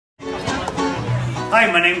Hi,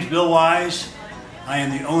 my name's Bill Wise. I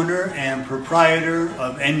am the owner and proprietor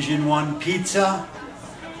of Engine 1 Pizza.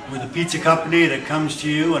 We're the pizza company that comes to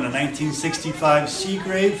you in a 1965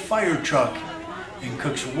 C-grade fire truck and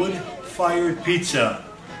cooks wood-fired pizza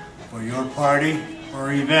for your party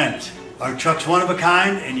or event. Our truck's one of a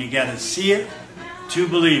kind and you gotta see it to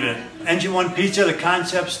believe it. Engine 1 Pizza, the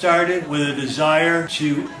concept started with a desire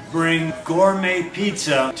to bring gourmet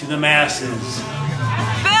pizza to the masses.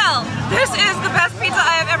 Bill, this is the best pizza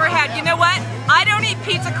I have ever had. You know what? I don't eat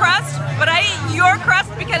pizza crust, but I eat your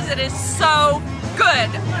crust because it is so good.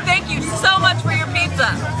 Thank you so much for your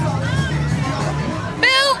pizza.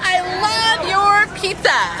 Bill, I love your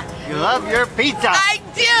pizza. You love your pizza? I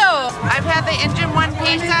do. I've had the Engine 1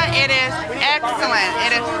 pizza. It is excellent.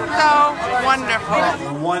 It is so wonderful.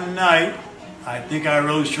 And one night, I think I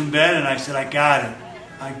rose from bed and I said, I got it.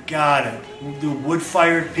 I got it. We'll do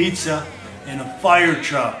wood-fired pizza in a fire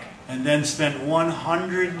truck, and then spent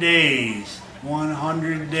 100 days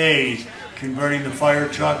converting the fire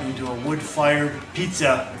truck into a wood-fired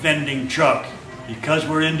pizza vending truck. Because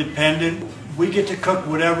we're independent, we get to cook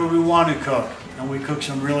whatever we want to cook, and we cook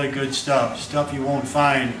some really good stuff you won't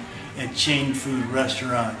find at chain food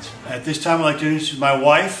restaurants. At this time, I'd like to introduce my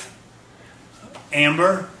wife,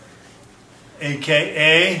 Amber,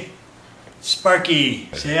 aka Sparky.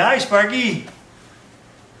 Say hi, Sparky.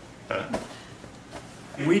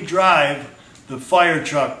 We drive the fire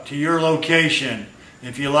truck to your location.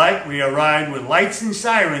 If you like, we arrive with lights and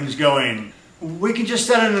sirens going. We can just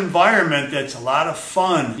set an environment that's a lot of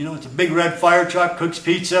fun. You know, it's a big red fire truck, cooks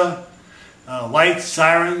pizza, lights,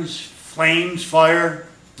 sirens, flames, fire.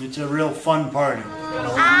 It's a real fun party.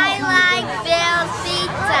 I like